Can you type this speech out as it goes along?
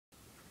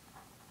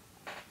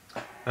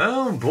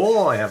Oh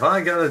boy, have I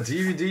got a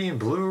DVD and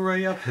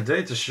Blu-ray up to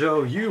date to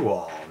show you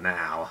all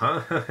now,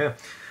 huh?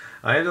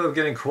 I ended up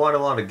getting quite a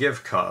lot of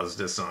gift cards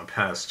this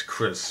past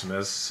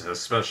Christmas,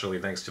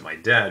 especially thanks to my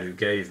dad who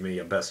gave me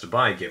a Best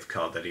Buy gift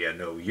card that he had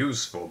no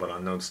use for, but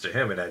unknowns to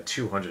him it had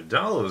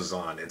 $200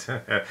 on it.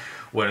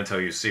 Wait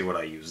until you see what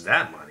I used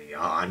that money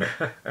on.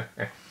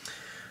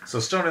 So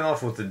starting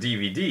off with the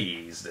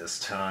DVDs this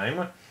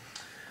time.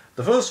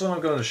 The first one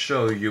I'm going to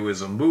show you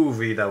is a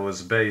movie that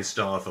was based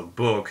off a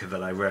book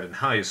that I read in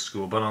high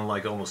school, but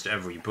unlike almost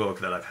every book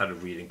that I've had to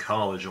read in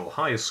college or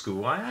high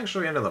school, I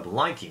actually ended up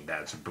liking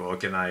that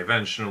book, and I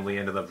eventually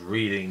ended up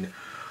reading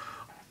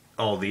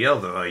all the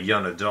other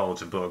young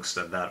adult books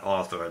that that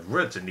author had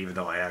written, even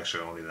though I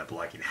actually only ended up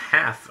liking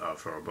half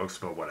of her books,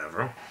 but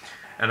whatever.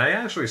 And I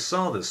actually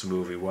saw this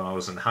movie when I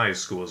was in high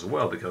school as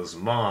well, because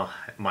my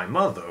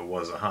mother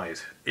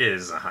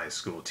is a high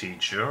school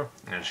teacher,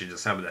 and she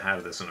just happened to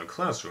have this in her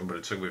classroom, but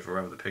it took me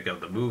forever to pick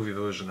up the movie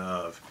version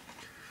of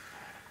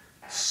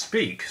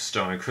Speak,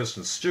 starring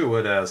Kristen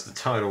Stewart as the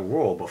title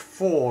role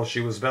before she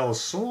was Bella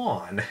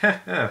Swan.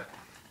 Yeah.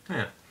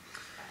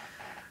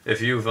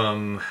 If you've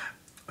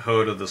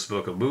heard of this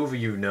book or movie,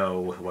 you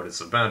know what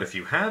it's about. If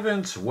you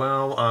haven't,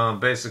 well,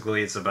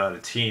 basically it's about a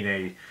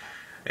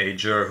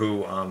teenager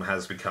who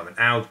has become an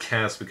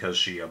outcast because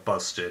she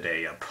busted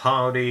a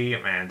party,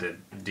 and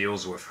it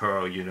deals with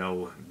her, you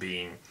know,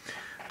 being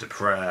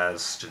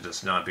depressed,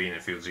 just not being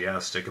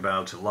enthusiastic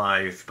about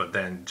life, but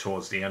then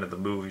towards the end of the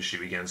movie she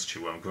begins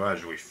to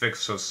gradually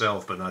fix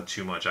herself, but not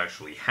too much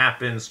actually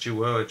happens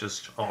to her. It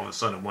just all of a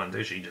sudden one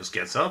day she just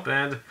gets up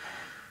and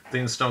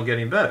things start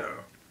getting better.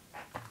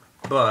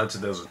 But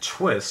there's a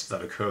twist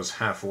that occurs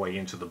halfway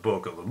into the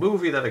book or the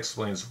movie that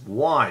explains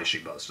why she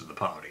busted the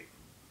party.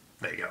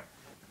 There you go.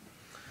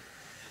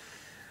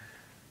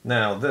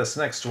 Now, this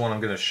next one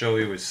I'm going to show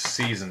you is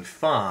Season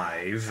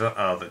 5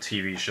 of a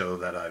TV show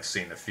that I've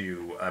seen a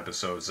few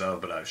episodes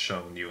of, but I've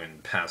shown you in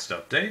past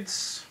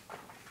updates.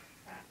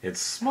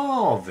 It's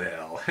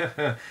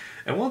Smallville.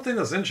 And one thing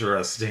that's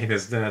interesting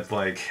is that,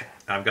 like,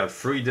 I've got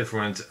 3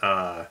 different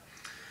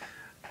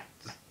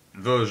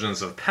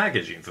versions of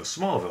packaging for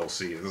Smallville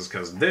seasons,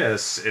 because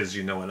this is,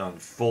 you know, an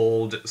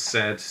unfold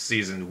set.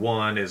 Season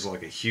 1 is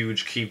like a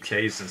huge keep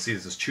case, and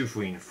seasons 2,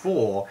 3, and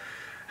 4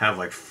 have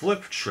like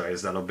flip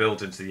trays that are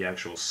built into the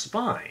actual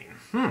spine.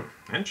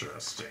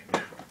 Interesting.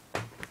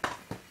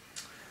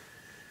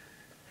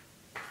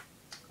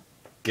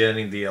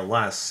 Getting the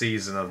last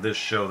season of this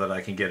show that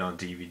I can get on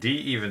DVD,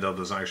 even though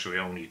there's actually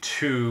only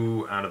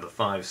 2 out of the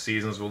 5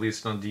 seasons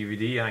released on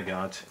DVD. I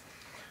got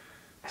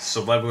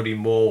Celebrity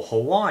Mole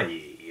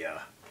Hawaii.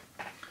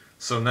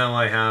 So now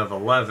I have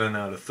 11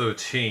 out of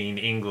 13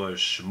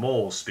 English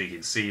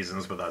mole-speaking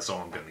seasons, but that's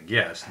all I'm going to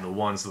get. And the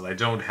ones that I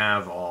don't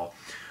have are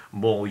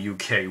Mole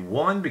UK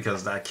 1,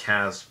 because that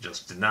cast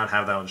just did not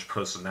have that much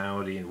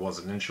personality and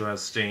wasn't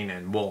interesting,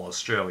 and Mole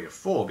Australia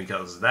 4,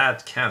 because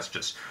that cast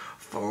just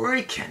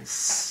freaking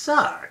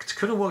sucked.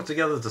 Couldn't work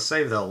together to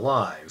save their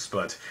lives,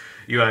 but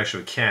you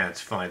actually can't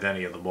find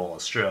any of the Mole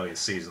Australia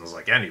seasons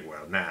like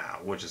anywhere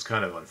now, which is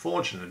kind of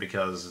unfortunate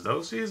because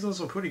those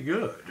seasons are pretty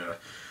good,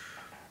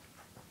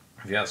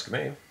 if you ask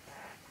me.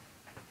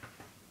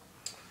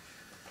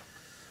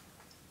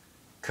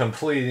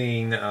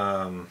 Completing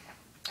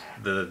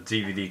the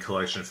DVD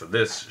collection for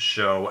this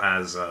show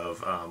as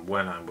of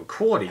when I'm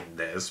recording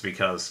this,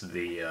 because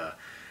the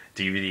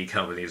DVD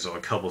companies are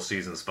a couple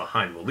seasons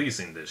behind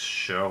releasing this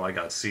show. I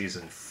got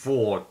season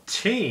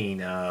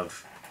 14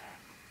 of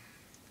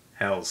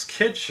Hell's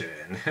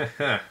Kitchen.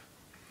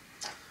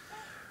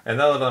 And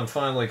now that I'm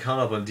finally caught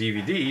up on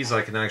DVDs,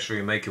 I can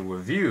actually make a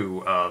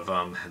review of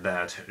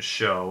that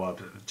show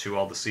up to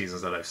all the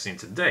seasons that I've seen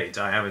to date.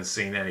 I haven't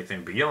seen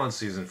anything beyond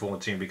season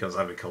 14 because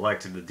I've been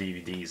collecting the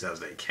DVDs as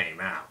they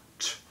came out.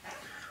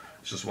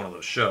 It's just one of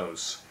those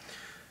shows.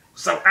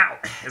 So, ow!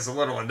 It's a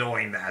little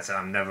annoying that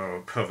I'm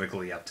never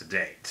perfectly up to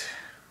date.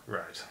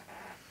 Right.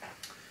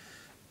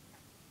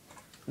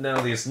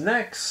 Now, these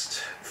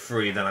next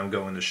 3 that I'm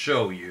going to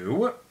show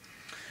you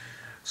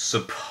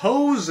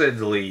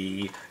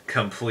supposedly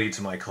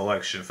complete my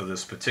collection for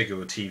this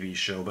particular TV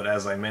show, but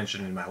as I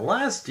mentioned in my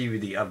last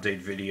DVD update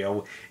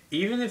video,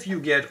 even if you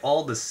get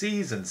all the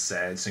season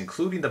sets,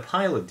 including the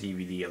pilot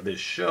DVD of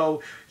this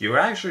show, you're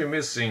actually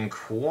missing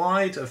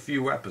quite a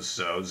few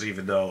episodes,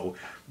 even though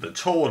the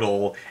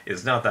total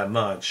is not that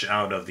much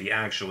out of the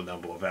actual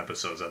number of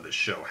episodes that this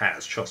show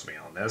has. Trust me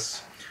on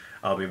this.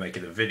 I'll be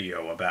making a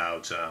video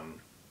about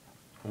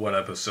what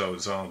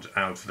episodes are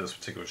out for this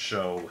particular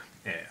show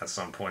at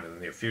some point in the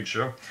near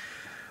future.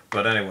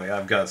 But anyway,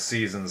 I've got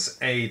seasons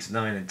 8,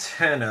 9, and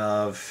 10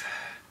 of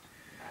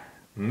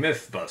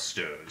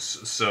Mythbusters.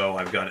 So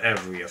I've got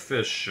every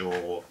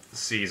official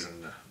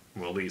season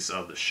release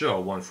of the show,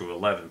 1 through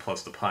 11,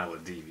 plus the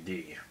pilot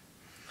DVD.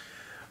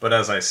 But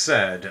as I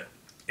said,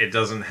 it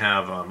doesn't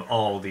have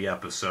all the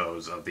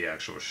episodes of the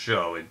actual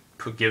show. It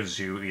gives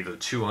you either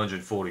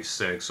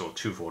 246 or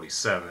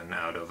 247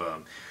 out of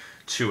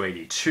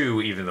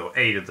 282, even though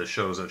 8 of the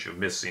shows that you're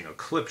missing are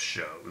clip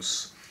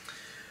shows.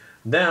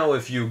 Now,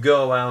 if you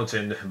go out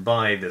and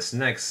buy this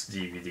next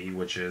DVD,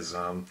 which is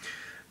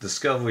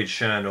Discovery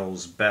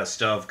Channel's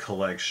Best of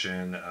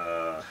Collection,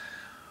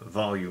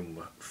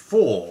 Volume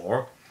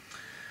 4,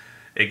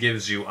 it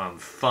gives you 5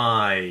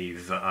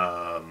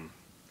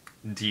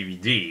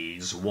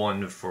 DVDs,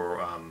 one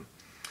for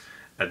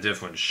a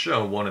different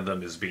show. One of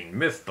them is being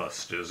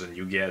Mythbusters, and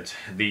you get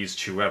these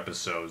 2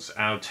 episodes,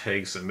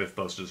 Outtakes and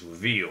Mythbusters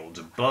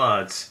Revealed.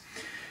 But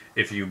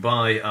if you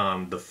buy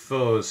the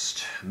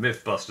first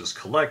Mythbusters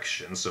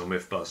collection, so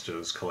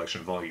Mythbusters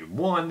Collection Volume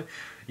 1,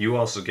 you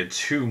also get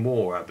 2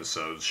 more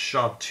episodes,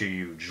 Shop to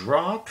You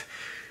Drop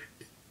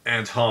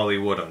and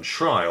Hollywood on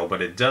Trial,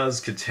 but it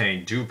does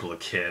contain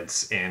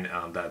duplicates in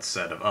that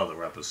set of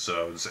other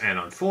episodes. And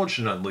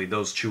unfortunately,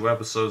 those 2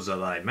 episodes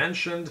that I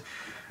mentioned,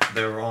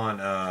 they're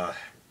on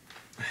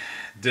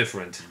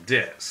different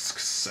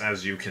discs,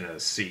 as you can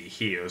see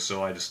here.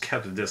 So I just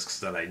kept the discs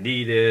that I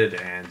needed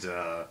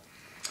and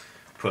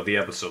put the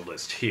episode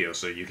list here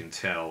so you can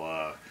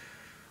tell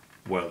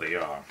where they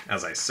are.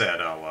 As I said,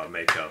 I'll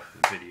make a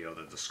video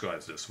that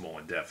describes this more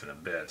in depth in a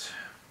bit.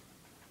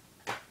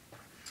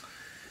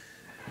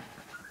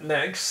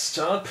 Next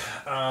up,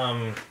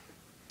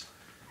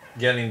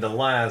 getting the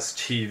last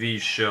TV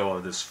show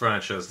of this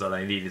franchise that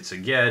I needed to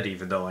get,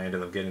 even though I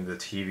ended up getting the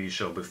TV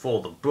show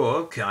before the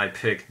book. I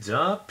picked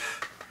up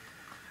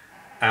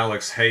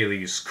Alex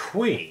Haley's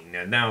Queen.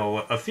 Now,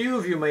 a few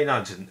of you may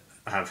not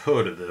have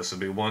heard of this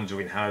and be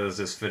wondering, how does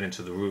this fit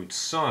into the Roots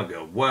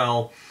saga?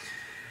 Well,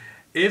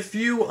 if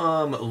you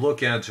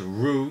look at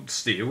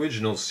Roots, the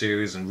original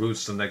series, and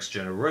Roots The Next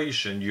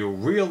Generation, you'll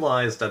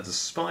realize that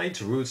despite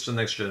Roots The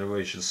Next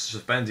Generation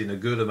spending a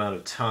good amount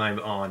of time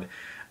on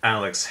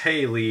Alex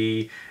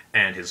Haley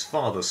and his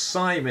father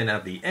Simon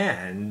at the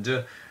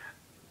end,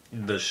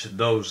 those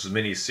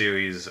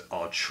miniseries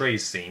are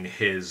tracing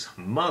his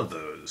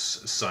mother's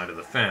side of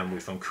the family,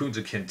 from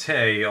Kunta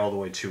Kinte all the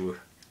way to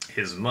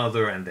his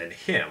mother and then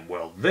him.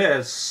 Well,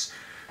 this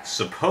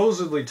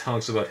supposedly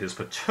talks about his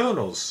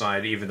paternal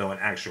side, even though in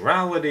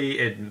actuality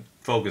it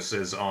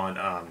focuses on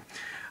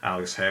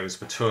Alex Haley's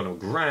paternal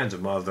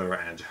grandmother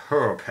and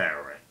her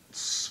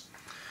parents.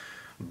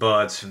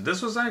 But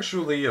this was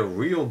actually a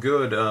real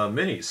good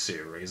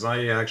mini-series.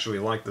 I actually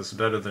like this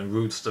better than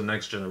Roots The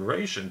Next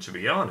Generation, to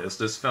be honest.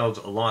 This felt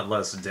a lot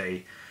less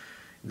dated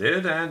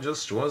and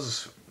just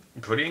was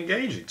pretty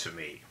engaging to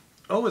me.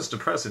 Oh, it's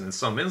depressing in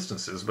some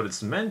instances, but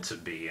it's meant to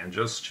be, and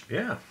just,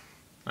 yeah,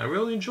 I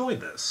really enjoyed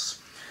this.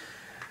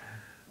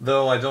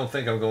 Though I don't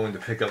think I'm going to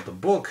pick up the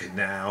book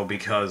now,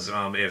 because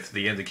if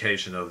the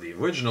indication of the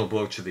original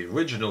book to the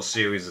original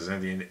series is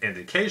any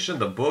indication,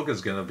 the book is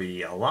going to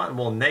be a lot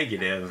more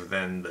negative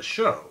than the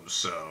show,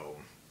 so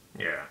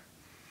yeah.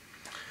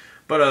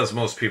 But as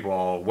most people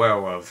are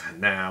aware of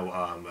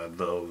now,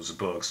 those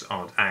books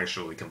aren't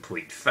actually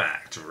complete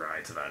fact,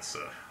 right? That's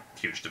a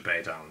huge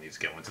debate, I don't need to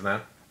go into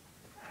that.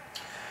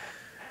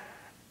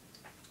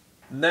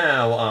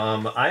 Now,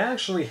 I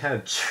actually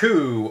had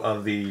 2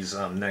 of these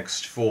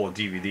next 4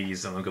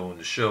 DVDs that I'm going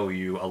to show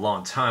you a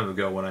long time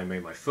ago when I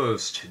made my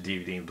first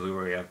DVD and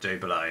Blu-ray update,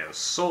 but I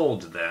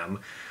sold them.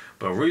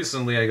 But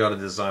recently I got a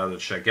desire to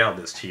check out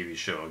this TV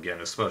show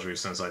again, especially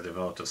since I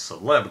developed a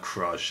celeb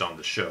crush on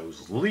the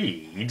show's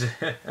lead.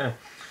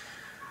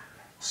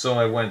 So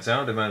I went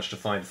out and managed to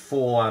find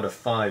 4 out of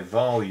 5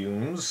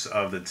 volumes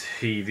of the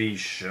TV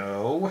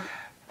show.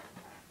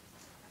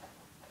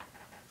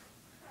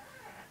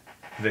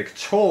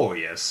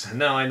 Victorious.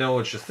 Now I know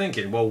what you're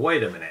thinking. Well,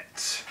 wait a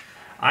minute.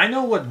 I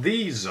know what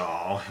these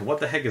are. What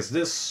the heck is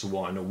this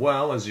one?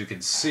 Well, as you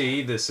can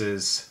see, this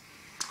is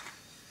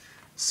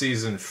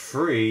Season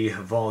 3,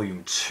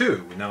 Volume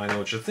 2. Now I know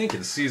what you're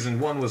thinking. Season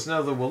 1 was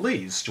never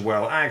released.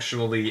 Well,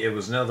 actually, it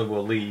was never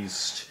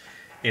released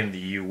in the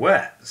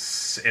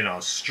US. In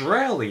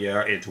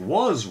Australia, it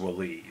was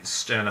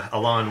released, and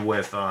along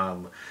with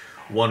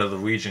one of the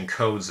region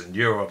codes in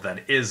Europe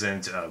that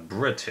isn't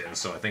Britain,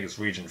 so I think it's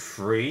region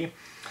 3.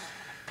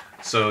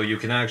 So you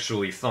can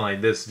actually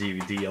find this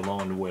DVD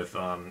along with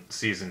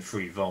Season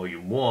 3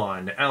 Volume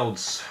 1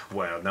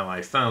 elsewhere. Now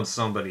I found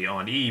somebody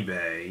on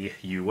eBay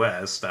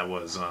US that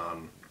was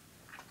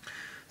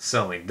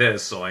selling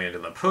this, so I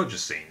ended up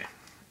purchasing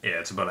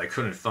it, but I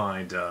couldn't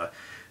find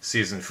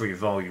Season 3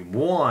 Volume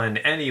 1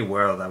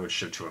 anywhere that would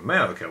ship to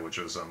America, which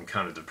was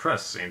kind of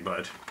depressing,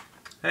 but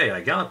hey,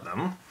 I got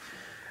them.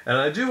 And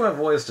I do have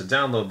ways to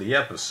download the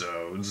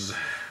episodes,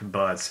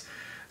 but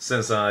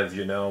since I've,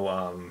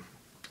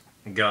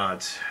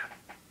 got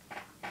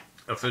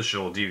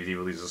official DVD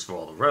releases for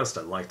all the rest,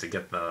 I'd like to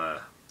get the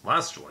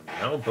last one,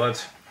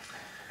 but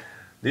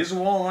these are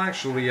all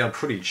actually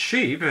pretty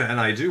cheap, and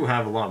I do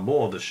have a lot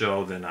more of the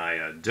show than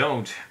I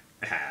don't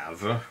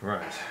have.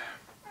 Right.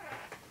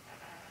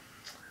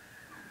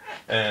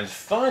 And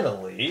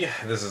finally,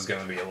 this is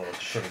going to be a little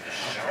tricky to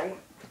show.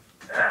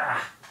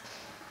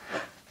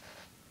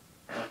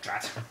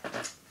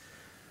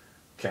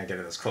 Can't get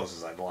it as close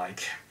as I'd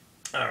like.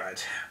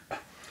 Alright.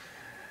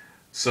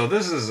 So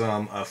this is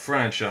a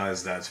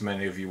franchise that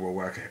many of you will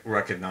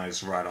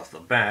recognize right off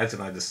the bat,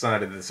 and I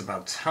decided it's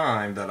about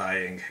time that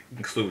I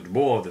include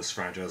more of this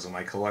franchise in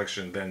my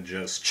collection than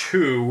just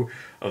 2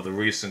 of the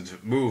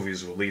recent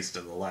movies released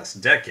in the last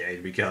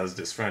decade, because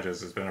this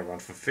franchise has been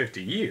around for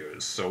 50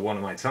 years. So what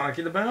am I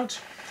talking about?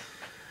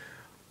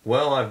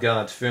 Well, I've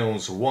got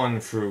films 1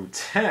 through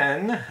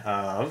 10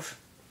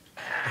 of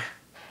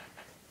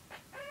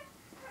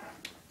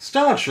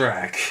Star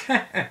Trek.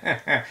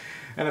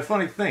 And a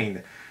funny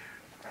thing,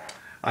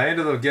 I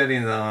ended up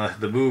getting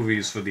the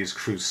movies for these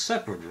crews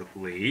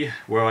separately.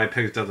 Where I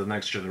picked up the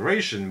Next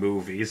Generation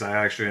movies, I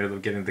actually ended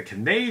up getting the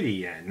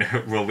Canadian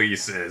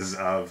releases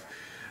of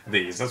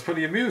these. That's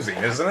pretty amusing,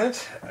 isn't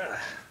it?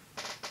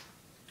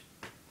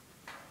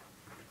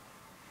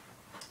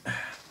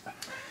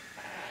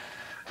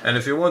 And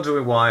if you're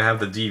wondering why I have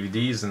the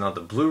DVDs and not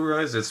the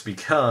Blu-rays, it's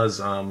because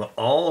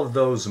all of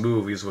those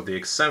movies, with the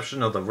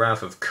exception of The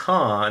Wrath of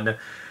Khan,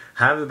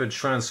 haven't been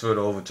transferred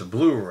over to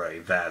Blu-ray.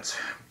 That,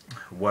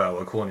 well,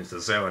 according to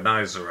Zara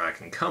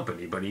Nizarak and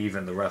company, but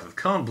even the Wrath of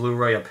Khan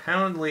Blu-ray,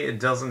 apparently it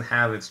doesn't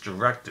have its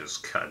director's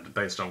cut,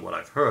 based on what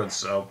I've heard,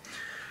 so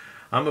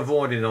I'm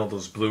avoiding all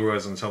those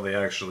Blu-rays until they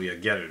actually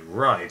get it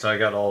right. I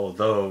got all of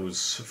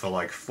those for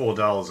like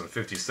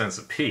 $4.50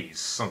 a piece,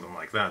 something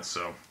like that,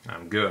 so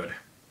I'm good.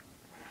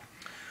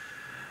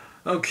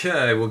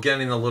 Okay, we're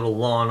getting a little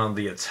long on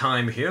the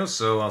time here,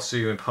 so I'll see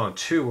you in part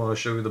 2 while I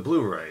show you the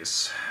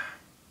Blu-rays.